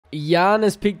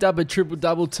Giannis picked up a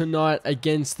triple-double tonight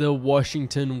against the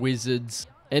Washington Wizards.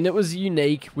 And it was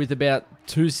unique. With about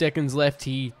 2 seconds left,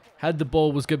 he had the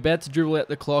ball, was about to dribble out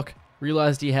the clock,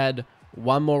 realized he had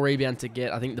one more rebound to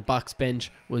get. I think the Bucks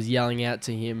bench was yelling out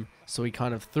to him, so he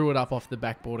kind of threw it up off the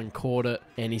backboard and caught it,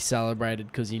 and he celebrated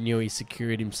because he knew he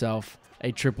secured himself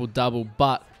a triple-double.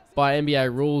 But by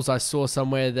NBA rules, I saw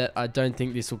somewhere that I don't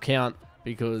think this will count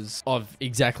because of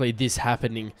exactly this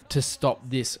happening, to stop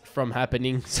this from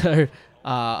happening. So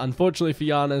unfortunately for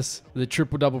Giannis, the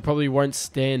triple-double probably won't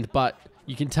stand, but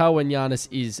you can tell when Giannis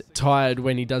is tired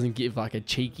when he doesn't give like a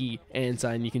cheeky answer,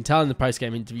 and you can tell in the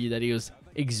post-game interview that he was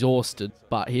exhausted.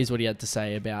 But here's what he had to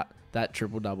say about that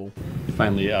triple-double.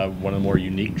 Finally, one of the more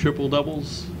unique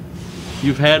triple-doubles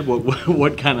you've had.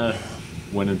 What kind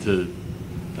of went into,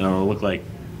 I don't know, it looked like,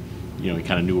 you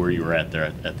kind of knew where you were at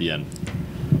there at the end.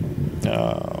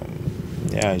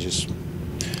 Yeah,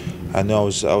 I know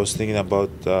I was thinking about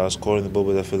scoring the ball,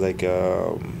 but I feel like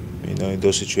in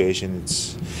those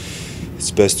situations it's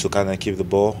best to kind of keep the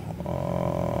ball.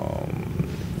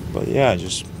 But yeah,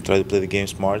 just try to play the game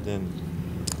smart and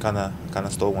kind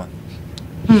of stole one.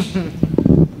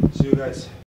 See you guys.